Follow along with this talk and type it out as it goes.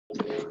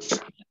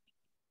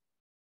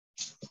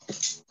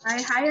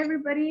Hi,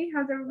 everybody.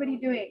 How's everybody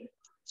doing?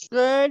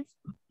 Good.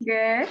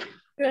 Good.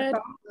 Good.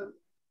 Awesome.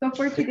 So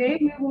for today,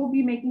 we will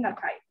be making a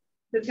kite.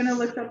 It's gonna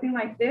look something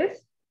like this,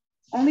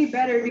 only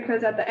better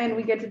because at the end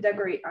we get to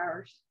decorate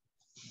ours.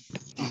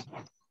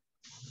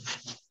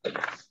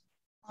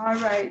 All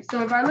right,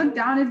 so if I look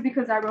down, it's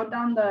because I wrote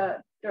down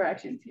the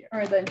directions here,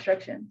 or the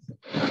instructions.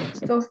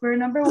 So for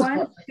number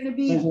one, it's gonna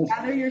be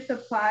gather your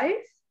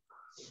supplies.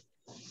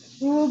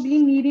 We will be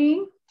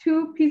needing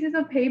 2 pieces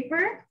of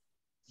paper,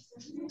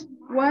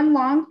 1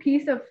 long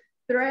piece of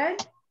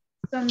thread,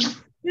 some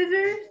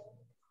scissors,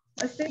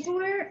 a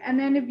stapler, and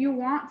then if you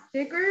want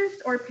stickers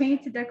or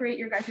paint to decorate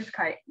your guys'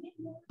 kite.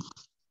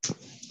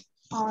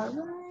 All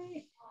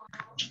right.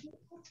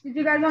 Did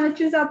you guys want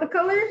to choose out the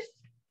colors?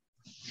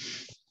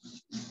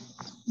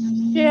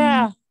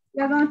 Yeah.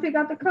 You guys want to pick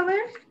out the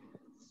colors?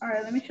 All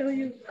right, let me show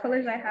you the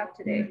colors I have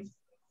today.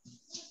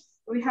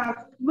 We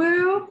have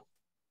blue,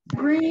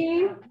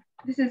 green,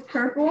 this is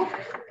purple,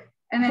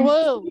 and then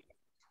Blue.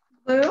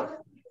 blue.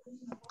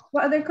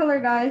 What other color,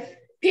 guys?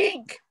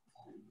 Pink.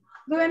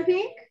 Blue and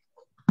pink?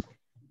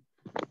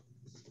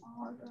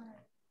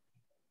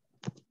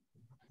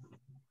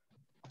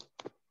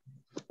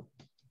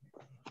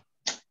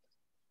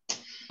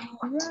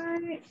 All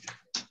right.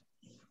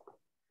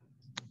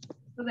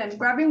 So then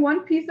grabbing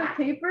 1 piece of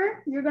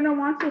paper, you're gonna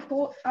want to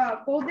fold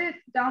it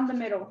down the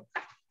middle.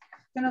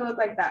 It's gonna look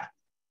like that.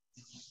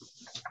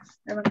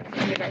 I'm gonna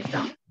bring you guys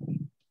down.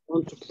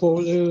 Want to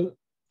fold it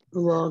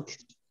around.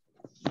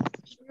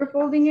 We're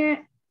folding it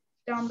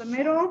down the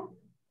middle.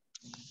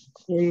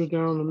 Fold it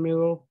down the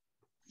middle.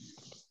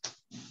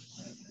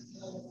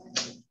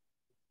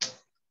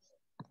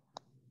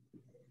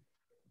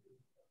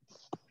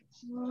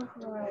 All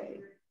right.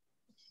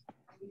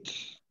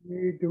 Let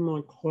me do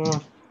my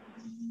class.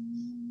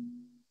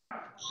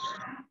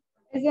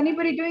 Is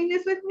anybody doing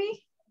this with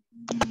me?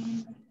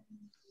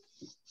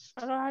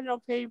 I don't have no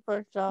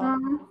paper, so.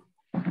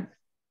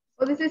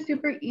 Well, this is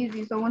super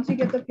easy. So once you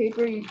get the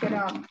paper, you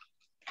can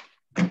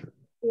do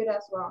it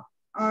as well.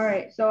 All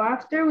right. So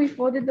after we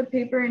folded the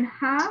paper in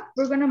half,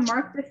 we're gonna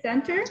mark the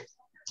center.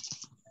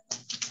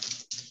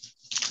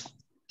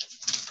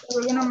 So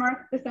we're gonna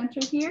mark the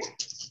center here.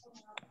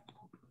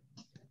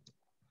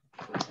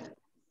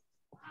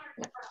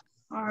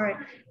 All right.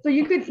 So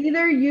you could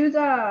either use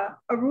a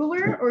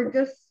ruler or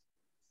just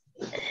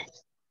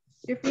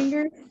your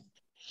fingers.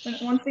 And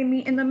once they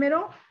meet in the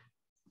middle,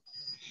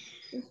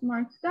 just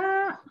mark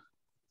that.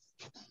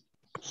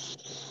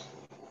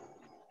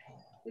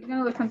 It's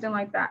gonna look something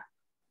like that.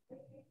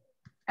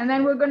 And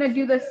then we're gonna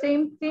do the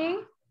same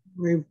thing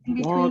in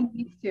between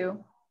these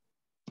two.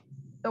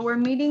 So we're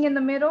meeting in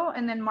the middle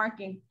and then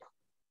marking.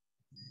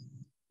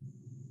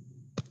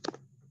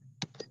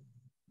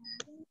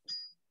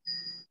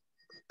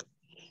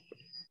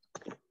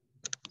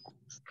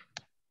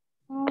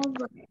 All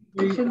right.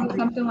 It should look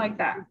something like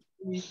that.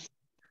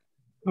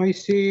 I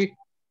see.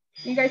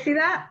 You guys see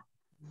that?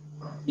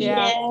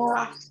 Yeah.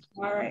 All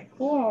right,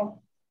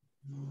 cool.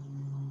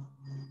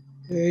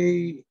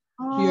 Hey.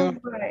 All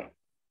right.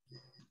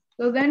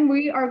 So then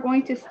we are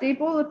going to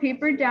staple the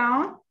paper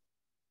down.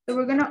 So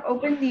we're gonna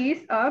open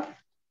these up.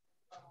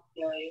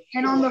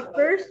 And on the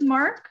first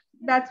mark,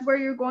 that's where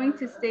you're going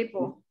to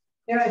staple.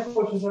 So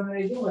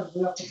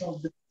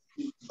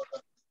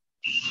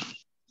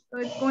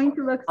it's going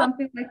to look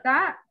something like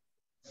that.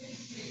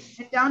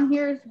 And down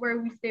here is where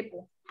we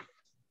staple.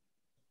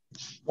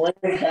 What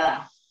is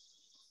that?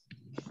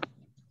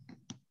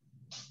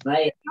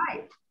 Hi.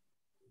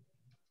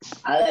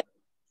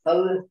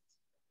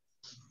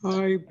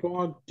 Hi,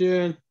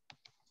 Bogdan.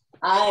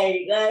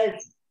 Hi,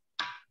 guys.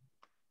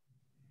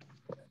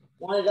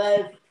 Morning,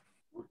 guys.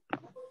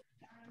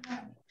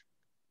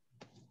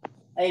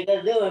 How you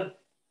guys doing?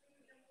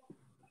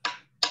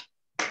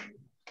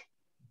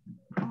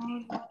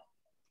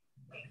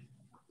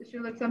 It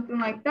should look something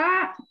like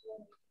that.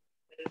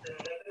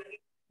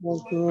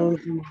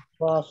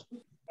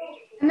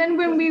 And then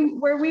when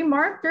where we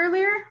marked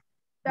earlier,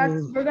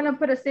 that's we're gonna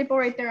put a staple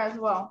right there as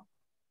well.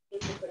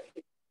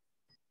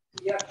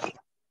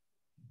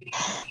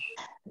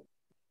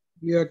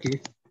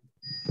 Yucky.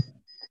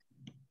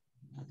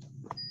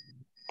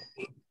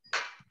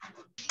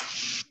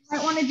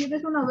 Might want to do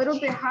this one a little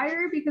bit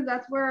higher because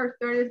that's where our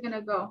thread is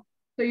gonna go.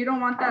 So you don't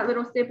want that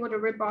little staple to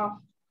rip off.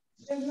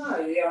 So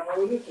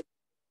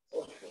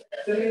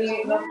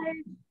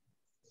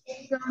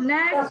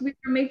next we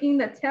are making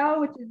the tail,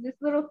 which is this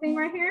little thing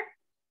right here.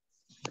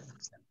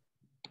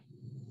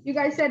 You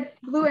guys said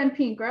blue and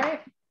pink,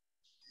 right?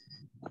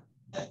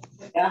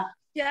 Yeah.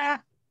 Yeah.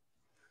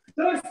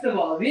 First of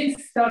all,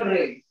 Vince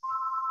Torre.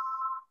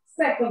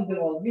 Second of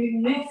all,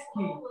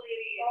 Vinitsky.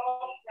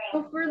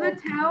 So for the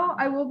tail,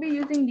 I will be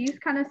using these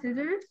kind of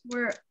scissors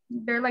where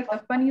they're like the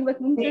funny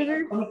looking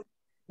scissors,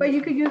 but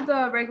you could use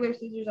the regular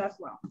scissors as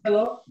well.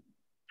 Hello.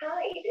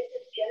 Hi, this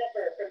is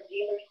Jennifer from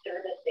Dealer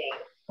Servicing.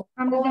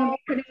 I'm just gonna be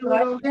putting a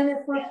little.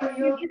 Jennifer, for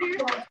your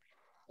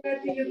where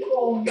do you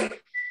call me?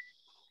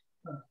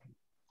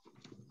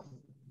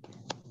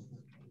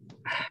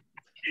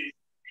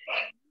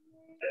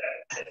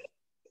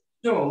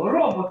 Що,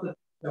 роботи?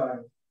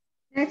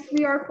 Next,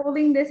 we are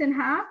folding this in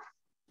half.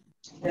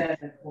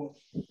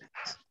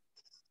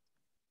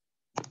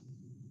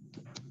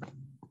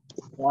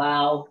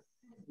 Wow.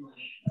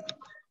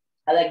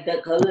 I like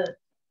that color.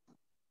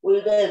 What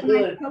you guys Nice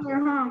doing? color,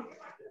 huh?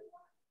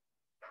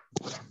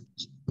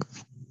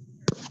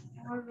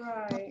 All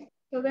right.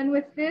 So then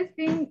with this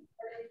being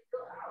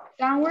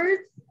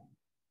downwards,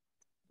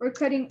 we're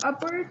cutting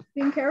upwards,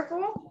 being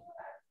careful.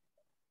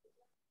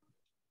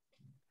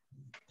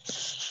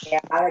 Yeah,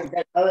 I like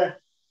that color.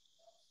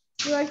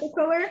 You like the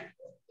color?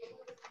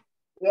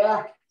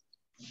 Yeah,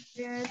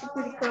 Yeah, it's a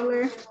pretty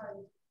color. it's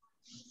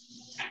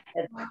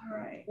All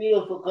right.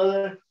 beautiful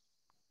color.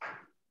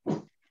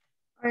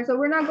 All right, so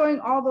we're not going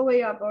all the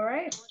way up, all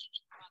right?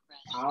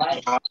 All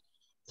right.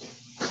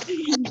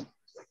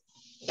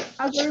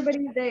 How's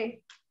everybody's day?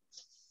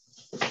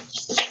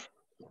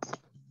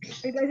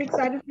 Are you guys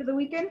excited for the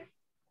weekend?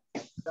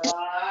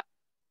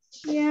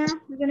 Yeah.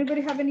 Does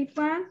anybody have any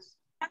plans?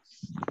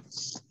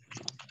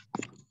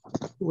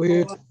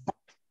 We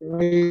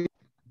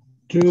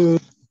do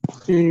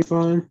any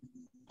fun?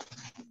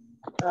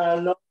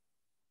 No.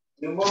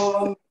 Your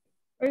mom.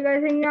 Are you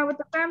guys hanging out with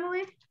the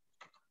family?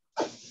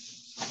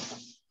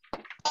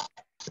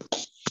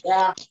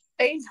 Yeah.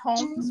 Stays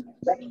home.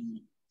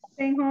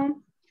 Staying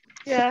home?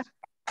 Yeah.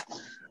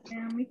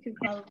 Yeah, me too,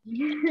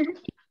 probably.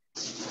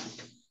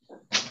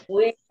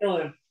 What are you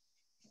doing?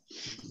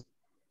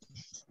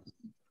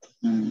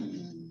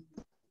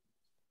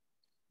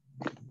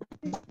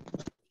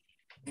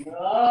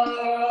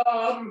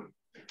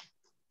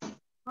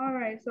 All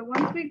right, so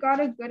once we got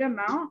a good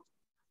amount,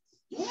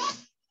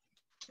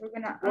 we're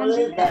gonna What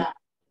is that?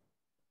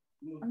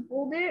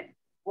 unfold it.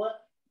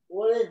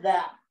 What is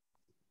that?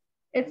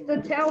 It's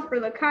the tail for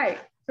the kite.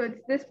 So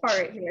it's this part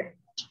right here.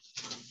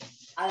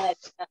 I like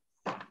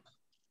that.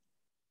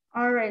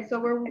 All right, so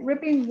we're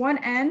ripping one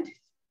end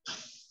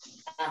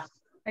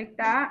like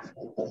that.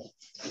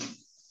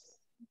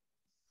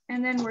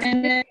 And then we're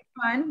stitching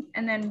one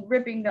and then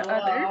ripping the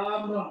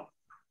other.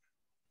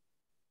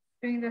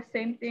 Doing the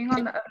same thing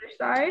on the other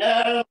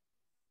side.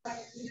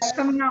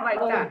 Coming out like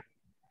that.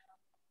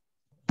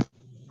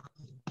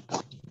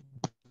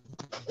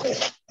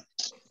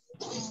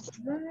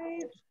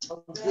 Right.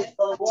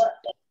 What?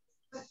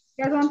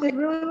 You guys want this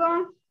really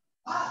long?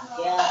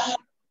 Yeah.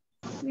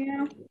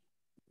 Yeah.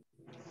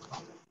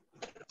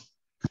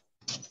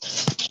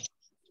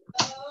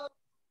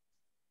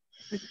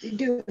 What they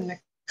doing? The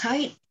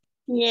kite?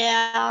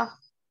 Yeah.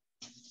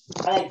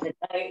 I like the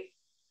kite.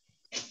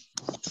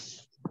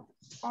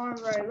 All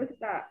right, look at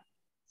that.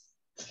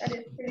 That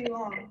is pretty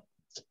long.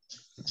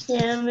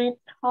 Damn it,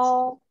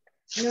 tall.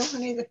 No,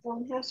 honey, the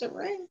phone has it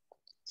right.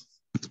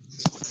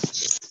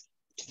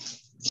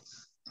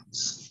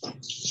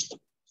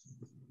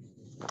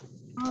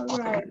 All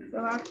right, so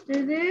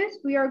after this,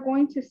 we are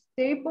going to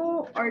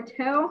staple our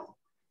tail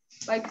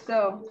like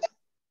so.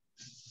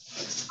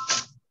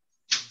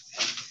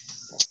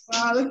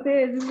 Wow, look at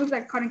this. This looks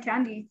like cotton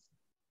candy.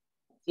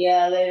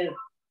 Yeah, there's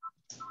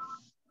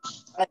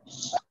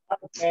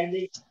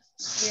candy.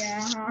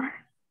 Yeah. Huh?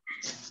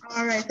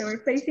 All right, so we're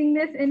placing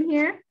this in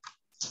here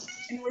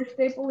and we're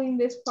stapling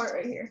this part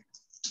right here.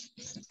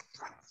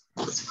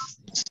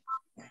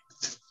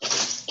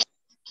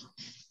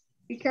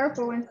 Be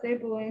careful when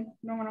stapling.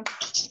 You don't want to.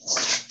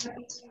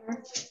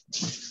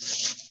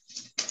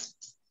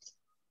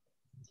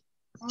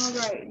 All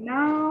right,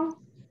 now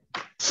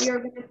we are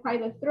going to tie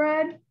the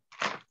thread.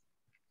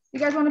 You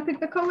guys want to pick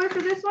the color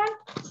for this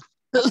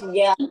one?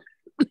 Yeah.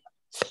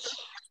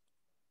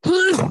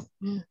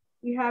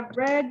 We have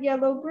red,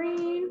 yellow,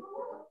 green,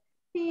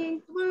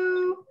 pink,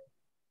 blue,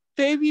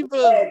 Baby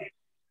blue.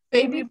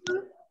 baby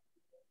blue.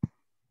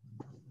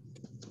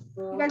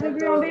 You guys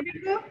agree on baby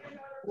blue?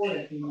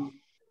 You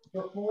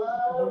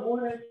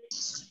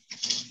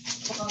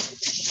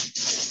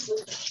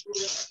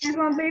guys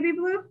want baby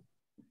blue?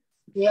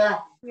 Yeah.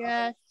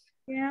 Yes.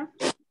 Yeah.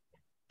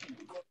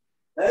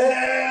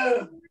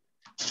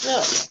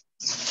 Look.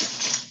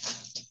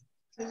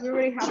 We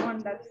already have one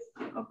that's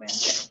open.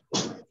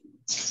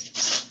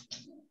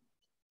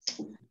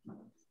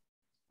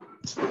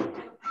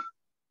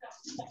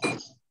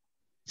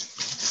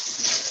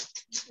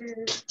 Our thread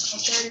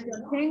is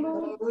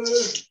untangled.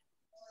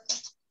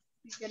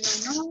 You get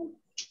a knot.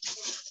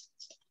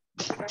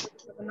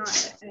 Put a knot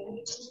at the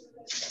end.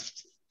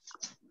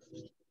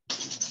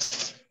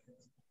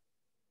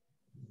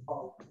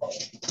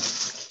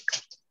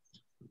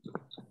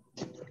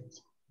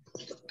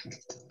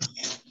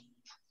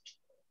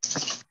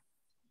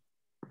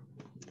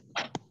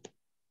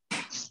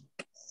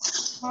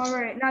 All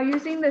right, now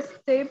using the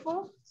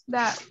staple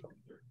that's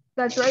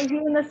right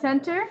here in the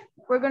center,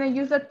 we're gonna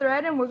use a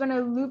thread and we're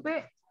gonna loop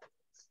it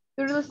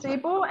through the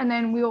staple and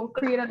then we'll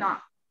create a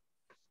knot.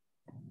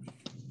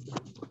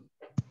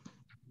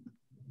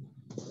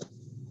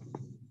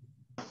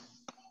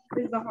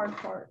 This is the hard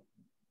part,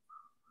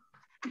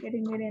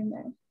 getting it in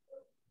there.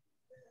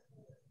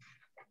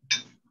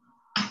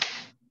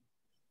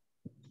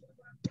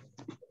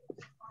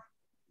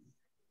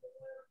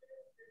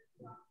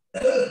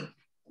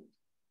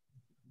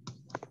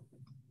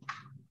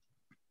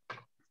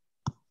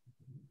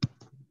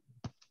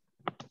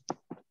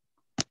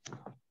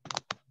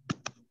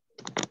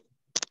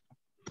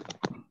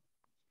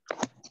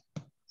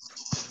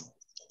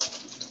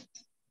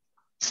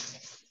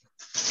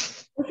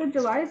 of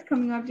July is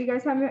coming up. Do you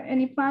guys have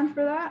any plans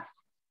for that?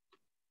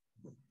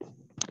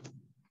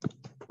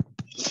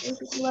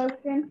 July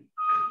weekend?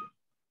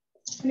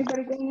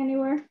 Anybody going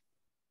anywhere?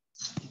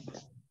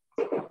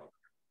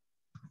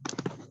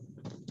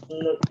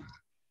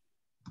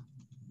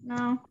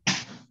 No.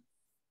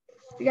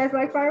 You guys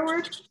like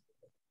fireworks?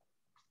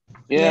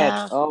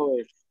 Yeah.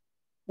 Always.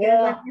 You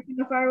guys like watching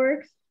the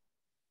fireworks?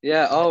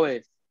 Yeah,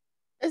 always.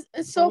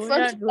 It's so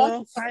fun to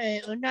watch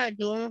fire. We're not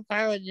doing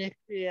fire this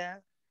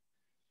year.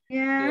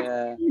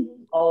 Yeah.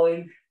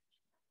 Always.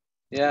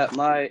 Yeah,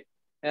 my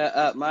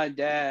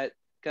dad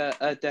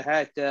had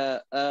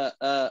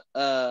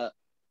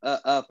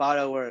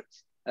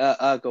fireworks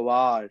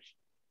garage.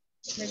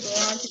 The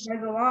garage, you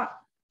guys a lot.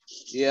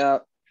 Yeah.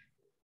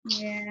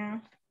 Yeah.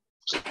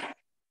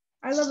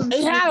 I love them.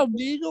 They had a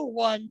legal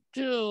one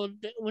too.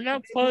 We're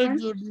not playing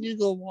the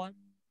legal one.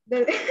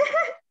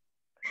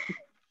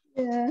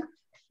 Yeah.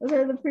 Those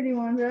are the pretty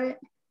ones, right?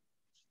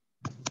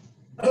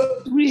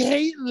 We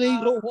hate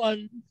legal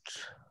ones.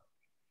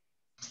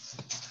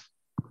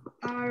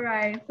 All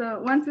right.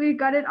 So once we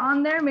got it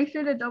on there, make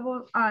sure to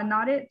double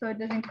knot it so it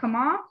doesn't come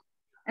off.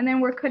 And then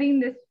we're cutting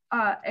this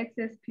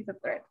excess piece of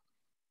thread.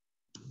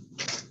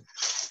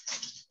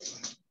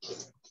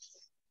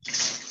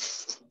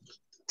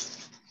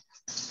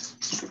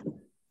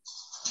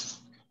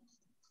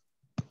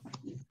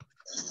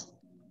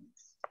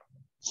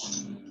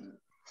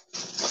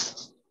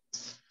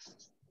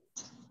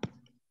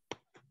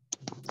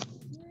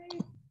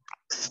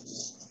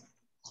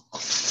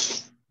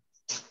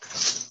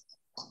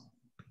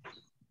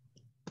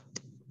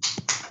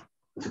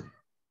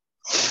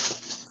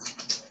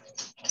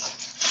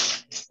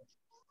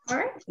 All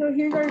right, so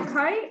here's our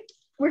kite.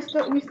 We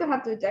still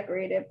have to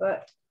decorate it,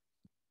 but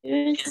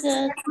if you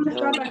guys want to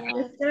stop at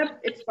this step,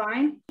 it's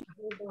fine.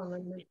 Hold on,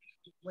 I'm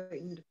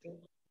waiting to fill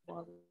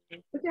water.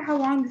 Look at how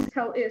long this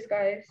tail is,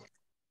 guys.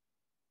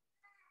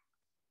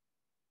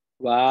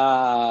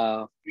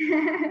 Wow.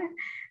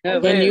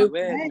 Very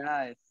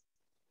nice.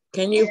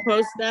 Can you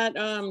post that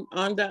on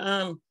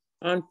the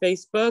on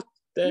Facebook?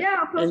 Yeah,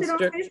 I'll post it on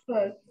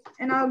Facebook,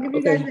 and I'll give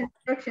you guys the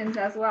instructions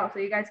as well, so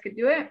you guys could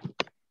do it.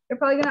 They're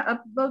probably gonna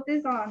upload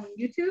this on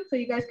YouTube, so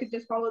you guys could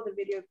just follow the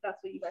video if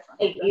that's what you guys want.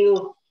 Thank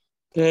you.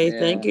 Okay,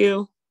 thank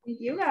you. Thank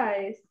you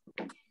guys.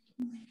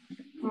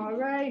 All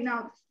right,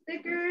 now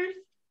stickers.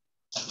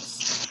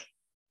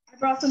 I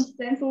brought some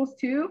stencils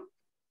too.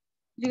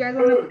 Do you guys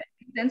want to put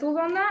stencils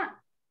on that?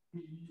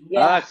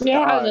 Yeah.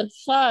 Yeah, the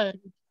sun.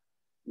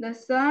 The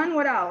sun.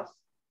 What else?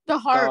 The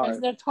heart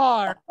and the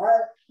car.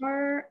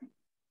 Heart. Does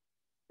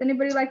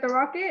anybody like the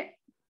rocket?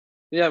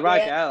 Yeah,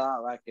 rocket. Yeah. I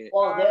like it.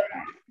 Well, Right.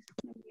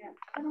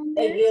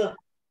 thank you.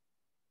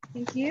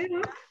 Thank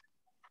you.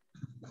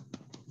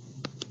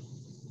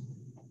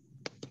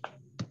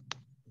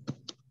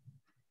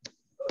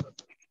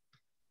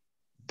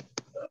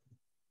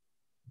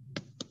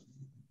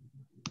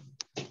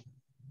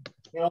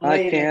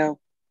 Hi, Cam.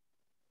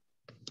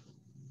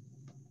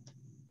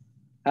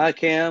 Hi,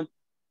 Cam.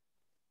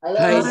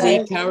 Hi,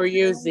 Zeke. How are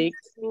you, Zeke?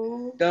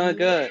 Doing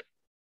good.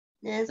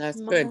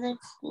 That's good.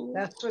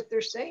 That's what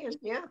they're saying,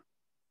 yeah.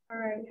 All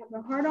right, we have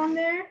the heart on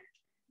there.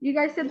 You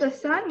guys said the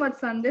sun. What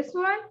sun? This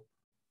one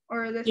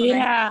or this one?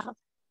 Yeah. Right here?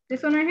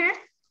 This one right here?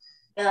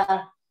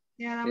 Yeah.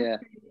 Yeah. Yeah.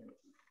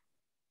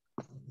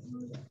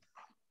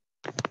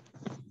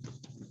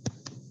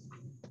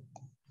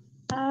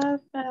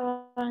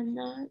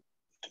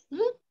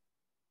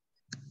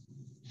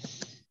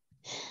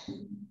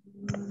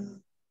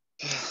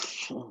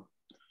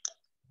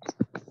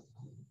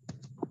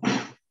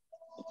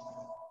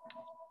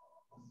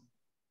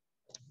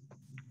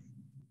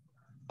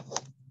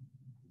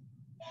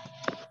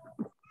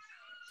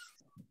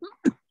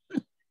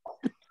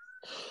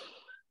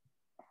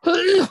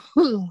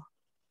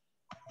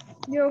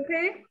 You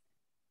okay?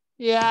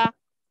 Yeah.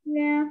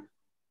 Yeah.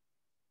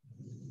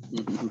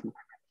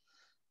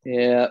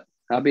 Yeah,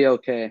 I'll be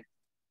okay.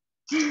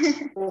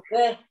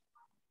 Okay.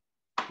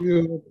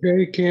 You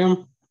okay, Cam?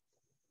 All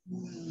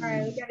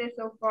right, look at it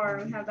so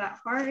far. We have that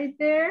heart right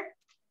there.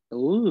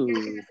 Ooh. You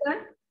guys see the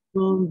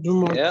sun? Do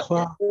my Yep.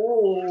 class.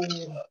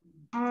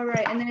 All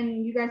right, and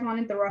then you guys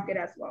wanted the rocket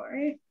as well,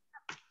 right?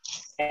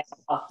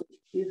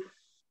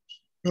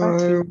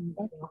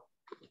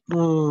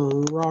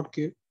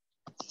 Rocket.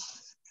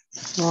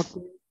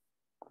 Rocket.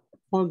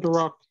 On the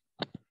rocket.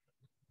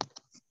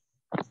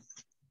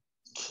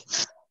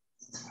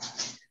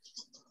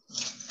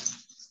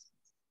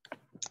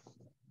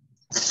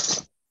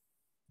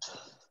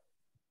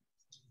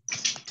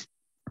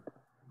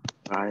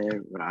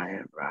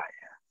 Ryan.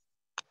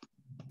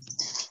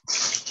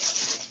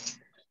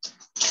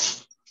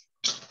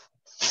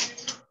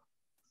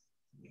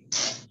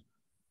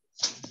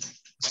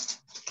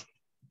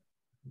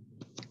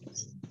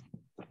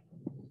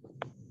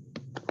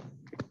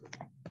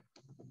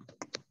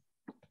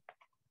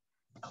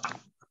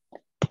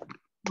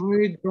 Are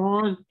you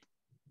drawing?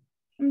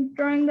 I'm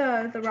drawing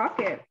the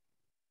rocket.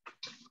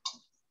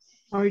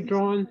 Are you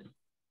drawing?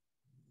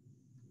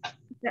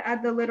 To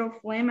add the little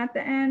flame at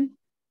the end.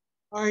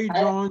 Are you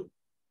drawing?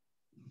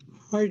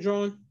 Hi,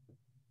 John.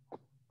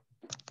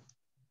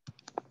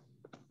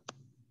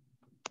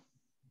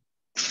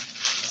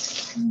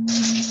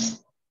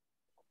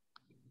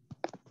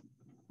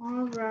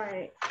 All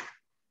right.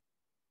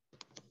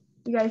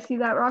 You guys see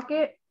that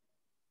rocket?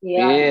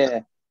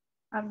 Yeah.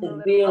 I have the It's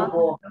little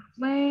beautiful. rocket, the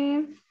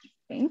flame.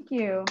 Thank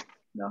you.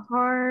 The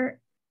heart,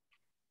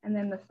 and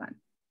then the sun.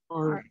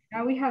 All right.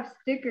 Now we have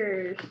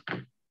stickers.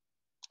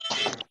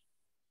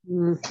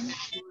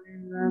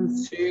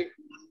 Nancy.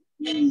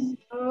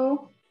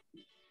 Oh.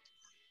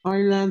 Hi,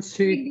 Do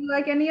Nancy. you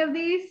like any of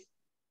these?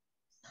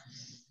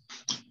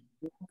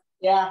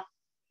 Yeah.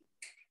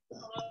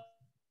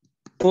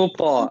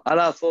 Football. I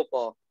love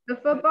football. The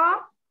football?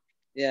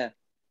 Yeah.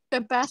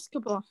 The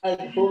basketball. I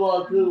like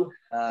football too.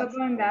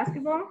 Football and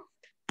basketball?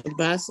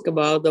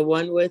 Basketball, the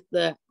one with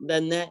the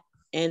net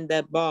and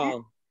the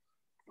ball.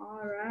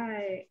 All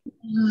right.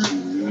 Did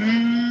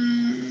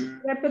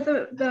I put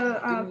the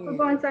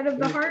football inside of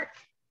the heart?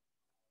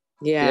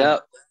 Yeah.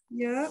 Yep.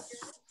 Yep.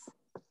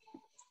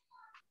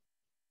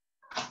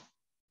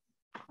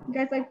 You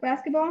guys like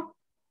basketball?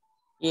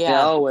 Yeah,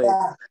 Yeah. always.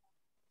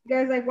 You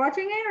guys like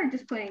watching it or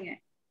just playing it?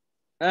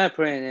 I'm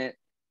playing it.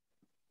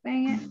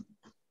 Playing it?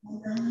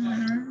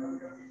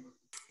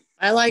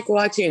 I like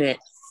watching it.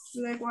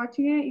 You like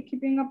watching it? You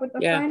keeping up with the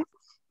Yeah. fun?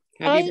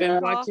 Have you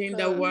been like watching the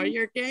soccer.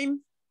 Warrior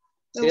game?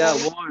 The Yeah,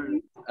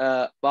 Warriors?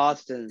 Warren.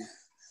 Boston.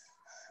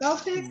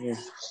 Celtics? Yeah.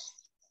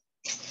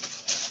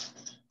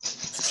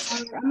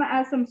 I'm gonna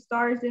add some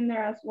stars in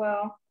there as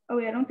well. Oh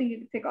wait, I don't think you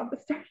can take off the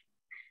stars.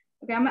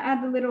 Okay, I'm gonna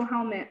add the little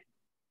helmet.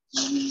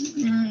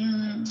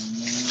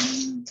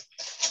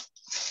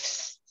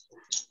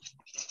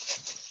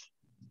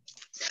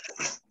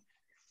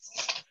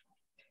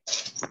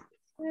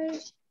 Okay.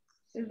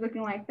 It's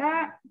looking like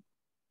that.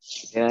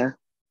 Yeah.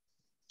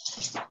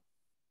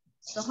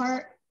 The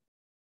heart.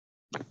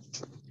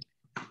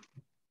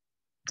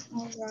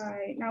 All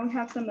right, now we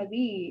have some of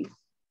these.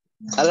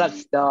 I like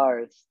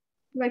stars.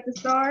 You like the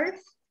stars?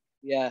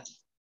 Yeah.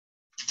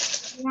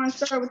 You want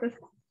to start with the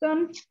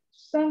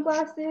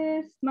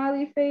sunglasses,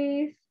 smiley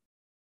face.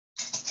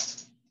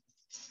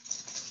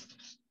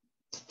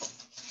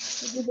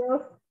 You do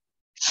both?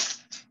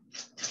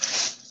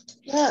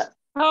 Yeah.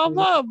 How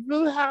about a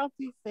blue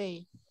happy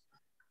face?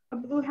 A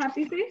blue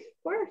happy face,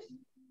 of course.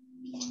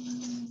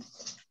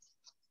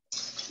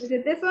 Is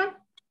it this one?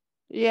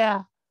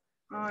 Yeah.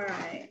 All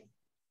right.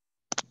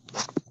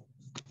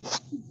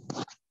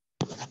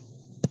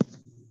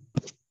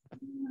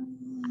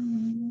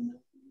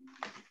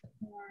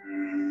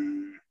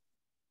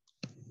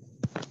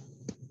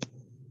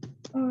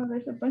 Oh,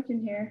 there's a bunch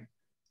in here.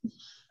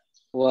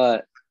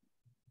 What?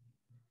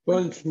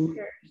 Bunch in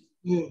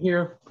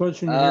here.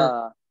 Bunch in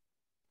here.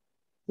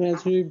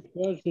 Nancy,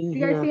 bunch in Do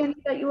you guys see here. any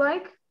that you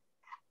like?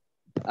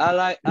 I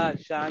like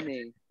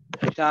Shining.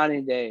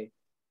 Shining Day.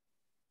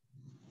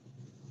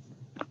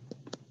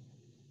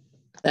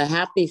 The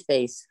happy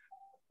face.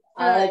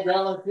 I like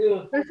that one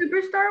too. The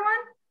superstar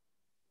one?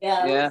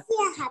 Yeah. Yeah. See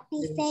a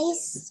happy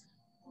face.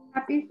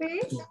 Happy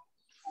face?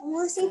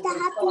 We'll see the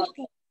happy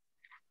face.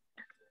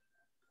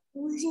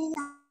 We'll see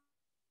the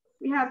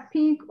We have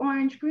pink,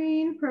 orange,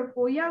 green,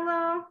 purple,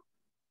 yellow.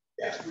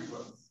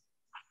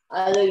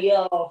 I like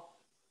yellow.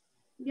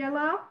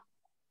 Yellow.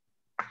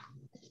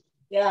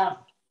 Yeah.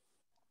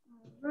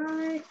 All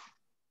right.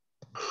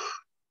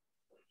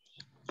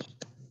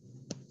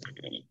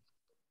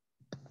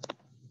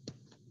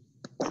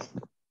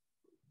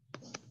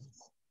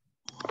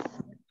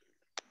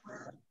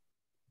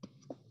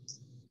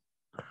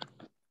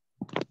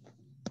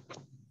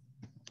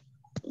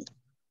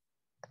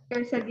 You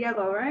guys said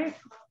yellow, right?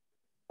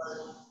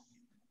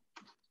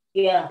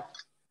 Yeah.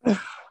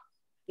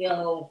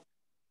 Yellow.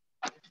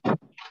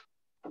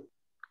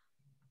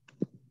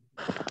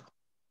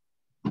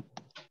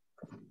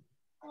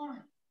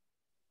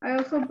 I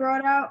also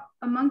brought out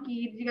a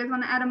monkey. Do you guys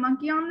want to add a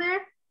monkey on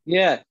there?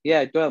 Yeah.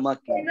 Yeah. Do a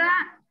monkey. See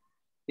that?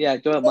 Yeah.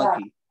 Do a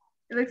monkey.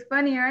 It looks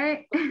funny,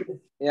 right?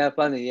 Yeah.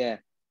 Funny. Yeah.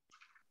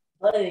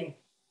 Funny.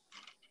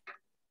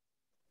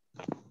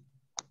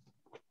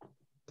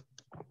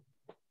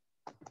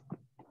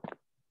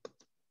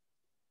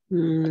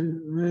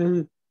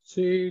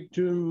 Nancy,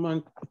 do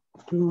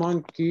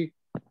monkey.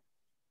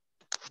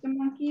 The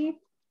monkey.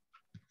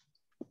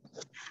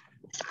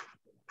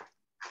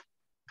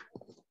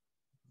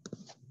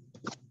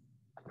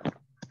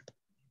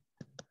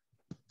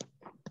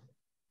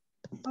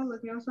 Oh,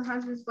 look, he also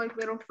has this like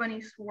little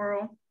funny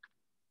swirl.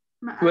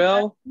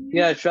 Well,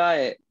 yeah. Try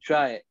it.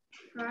 Try it.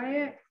 Try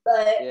it.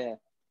 Yeah.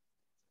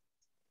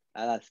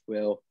 I like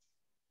squirrel.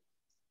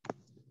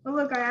 Oh,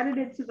 look, I added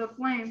it to the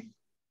flame.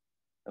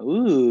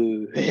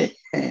 Ooh. You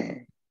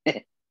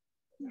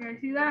guys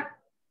see that?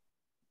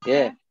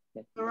 Yeah.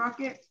 The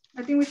rocket.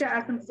 I think we should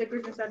add some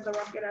stickers inside the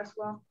rocket as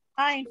well.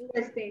 Fine. What do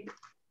you guys think?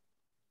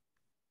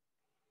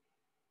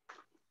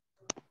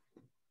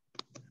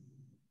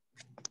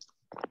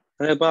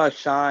 What about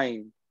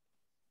shine?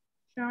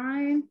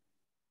 Shine.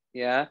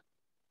 Yeah.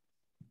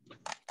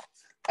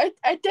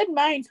 I did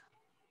mine.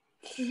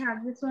 We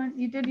have this one.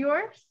 You did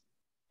yours?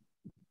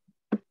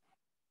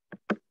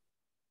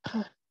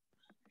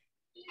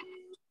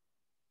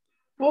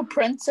 Oh,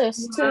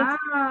 princess too.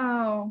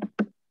 Wow.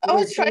 I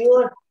was trying.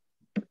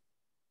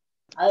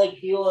 I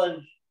like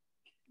yours.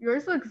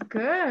 Yours looks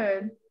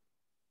good.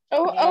 I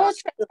was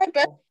trying my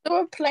best to do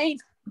a plane.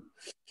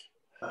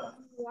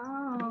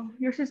 Wow.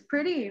 Yours is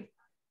pretty.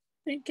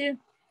 Thank you.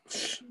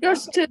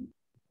 Yours too.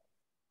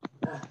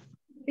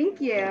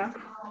 Thank you.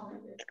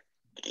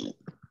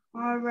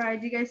 All right.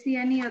 Do you guys see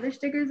any other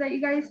stickers that you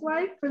guys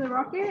like for the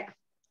rocket?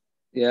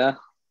 Yeah.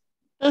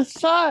 The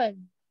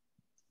sun.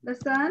 The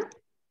sun?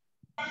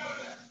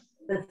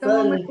 The The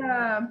one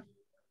sun.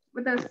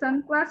 with the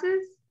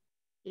sunglasses?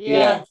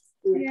 Yeah.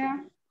 Yeah.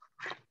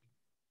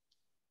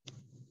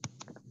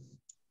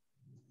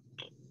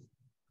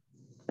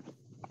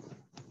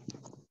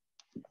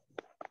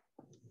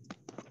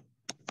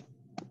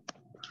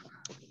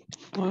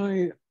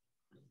 Hi,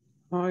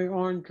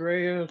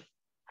 Andreas.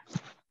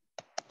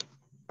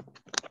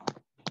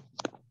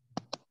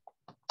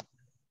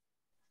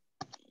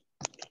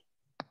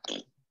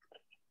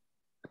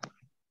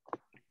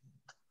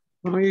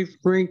 Hi,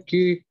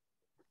 Frankie.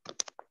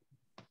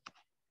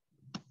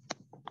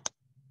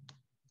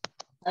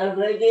 I'm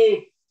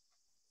ready.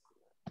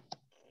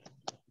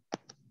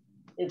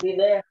 Is he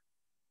there?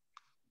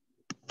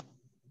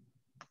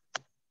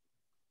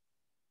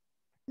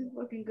 This is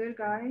looking good,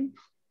 guys.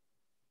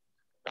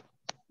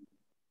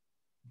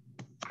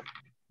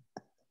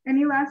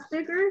 Any last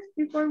stickers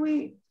before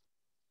we're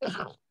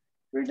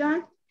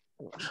done?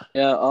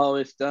 Yeah,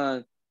 always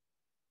done.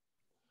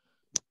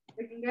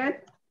 Looking good?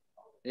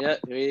 Yeah,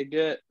 very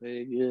good.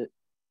 Very good.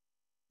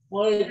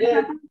 What is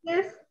it?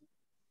 This?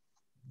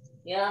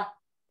 Yeah.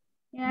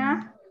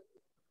 Yeah.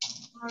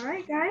 All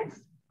right,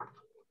 guys.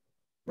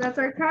 That's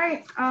our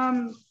kite.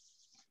 So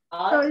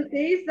it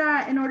says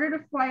that in order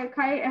to fly a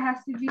kite, it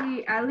has to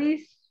be at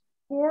least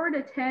 4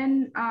 to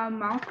 10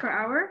 miles per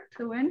hour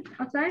to wind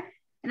outside.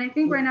 And I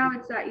think right now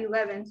it's at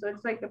 11. So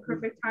it's like the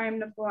perfect time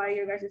to fly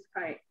your guys'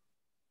 kite.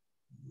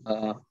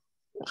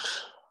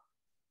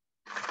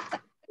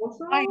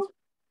 Also,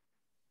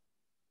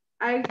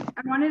 I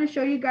wanted to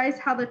show you guys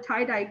how the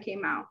tie-dye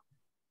came out.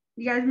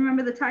 You guys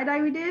remember the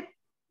tie-dye we did?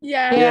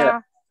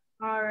 Yeah.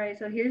 All right,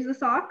 so here's the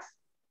socks.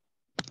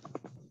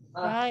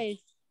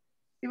 Nice.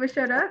 See what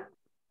showed up?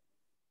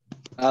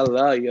 I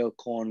love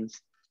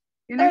unicorns.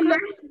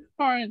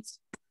 Unicorns.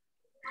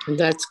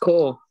 That's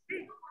cool.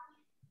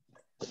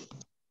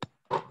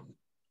 For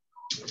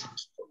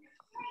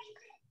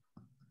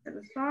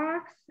the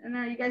socks. And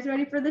are you guys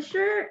ready for the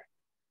shirt?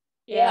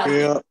 Yeah.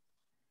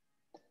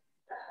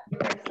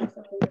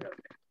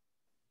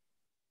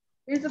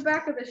 Here's the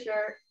back of the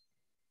shirt.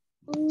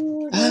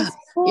 Ooh, that's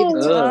cool.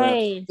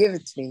 Nice. Give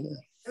it to me.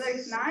 It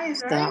looks nice,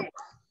 Stop. right?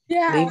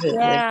 Yeah. Leave it like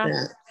that.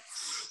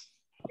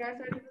 You guys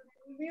ready for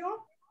the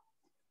reveal?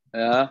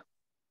 Yeah.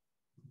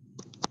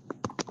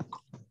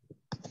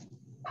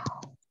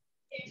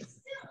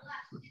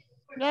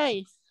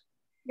 Nice.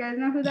 You guys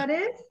know who that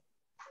is?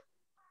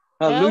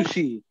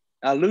 Alushi.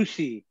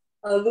 Alushi.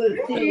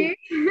 Lucy.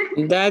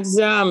 That's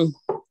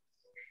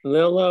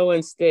Lilo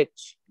and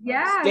Stitch.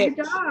 Yeah, Stitch.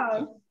 good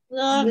job.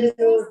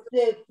 Little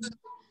Stitch.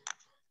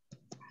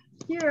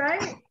 Cute,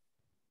 right?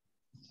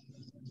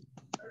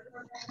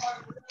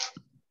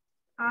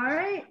 All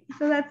right,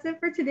 so that's it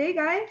for today,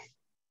 guys.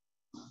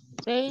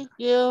 Thank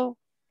you.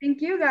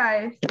 Thank you,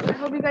 guys. I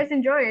hope you guys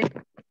enjoyed.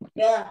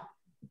 Yeah.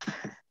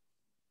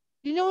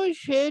 You know what we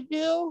should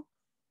do?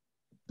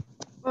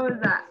 What was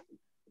that?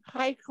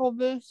 High School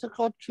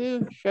Musical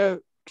 2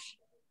 shirts.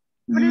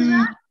 What is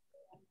that?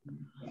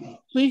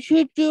 We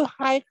should do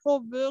High School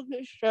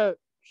Musical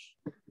shirts.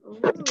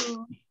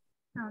 Ooh,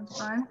 sounds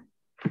fun.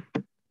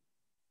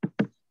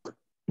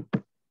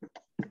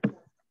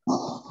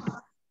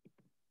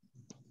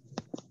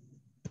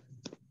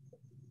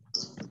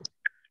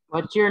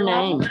 What's your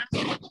name?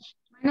 My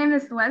name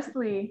is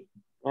Leslie.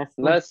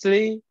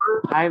 Leslie.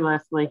 Hi,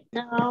 Leslie.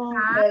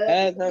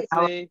 Hey,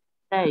 Leslie.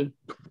 Hey.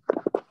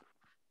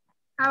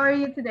 How are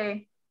you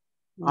today?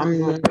 I'm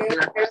good.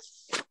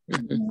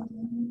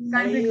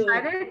 Guys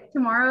excited?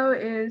 Tomorrow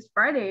is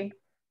Friday.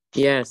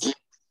 Yes.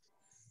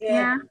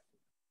 Yeah.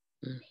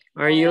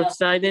 Are you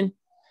excited?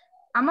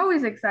 I'm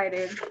always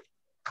excited.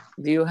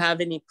 Do you have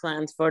any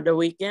plans for the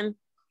weekend?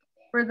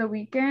 For the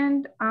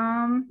weekend,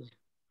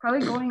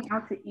 probably going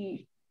out to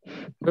eat.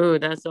 Oh,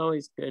 that's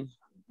always good.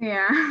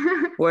 Yeah.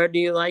 Where do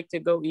you like to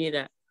go eat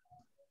at?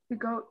 To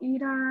go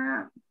eat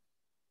at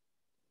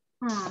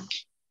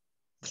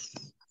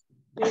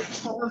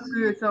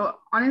food. So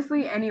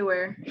honestly,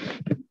 anywhere.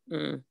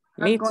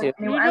 Me too.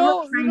 Anywhere. I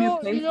love trying new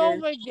places. You know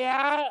my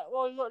dad,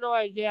 well, not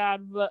my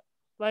dad, but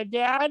my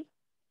dad,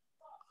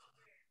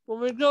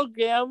 when we go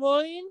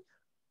gambling,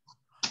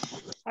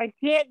 I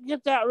can't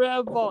get that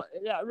red ball.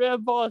 That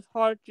red ball is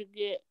hard to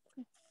get.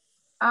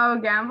 Oh,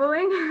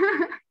 gambling?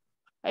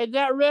 And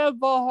that red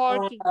ball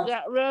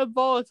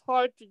is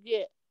hard to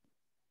get.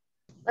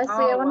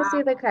 Leslie, I want to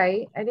see the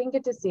kite. I didn't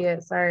get to see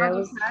it. Sorry, I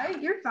was kite?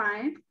 You're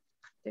fine.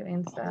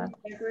 Doing stuff.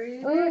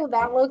 Oh,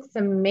 that looks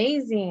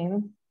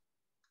amazing.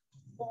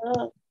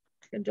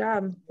 Good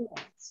job.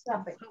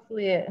 Stop it.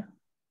 Hopefully it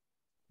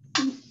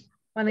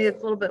When it gets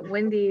a little bit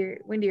windier,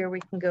 we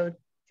can go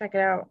check it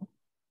out.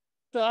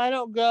 So I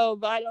don't go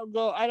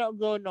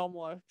no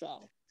more.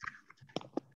 So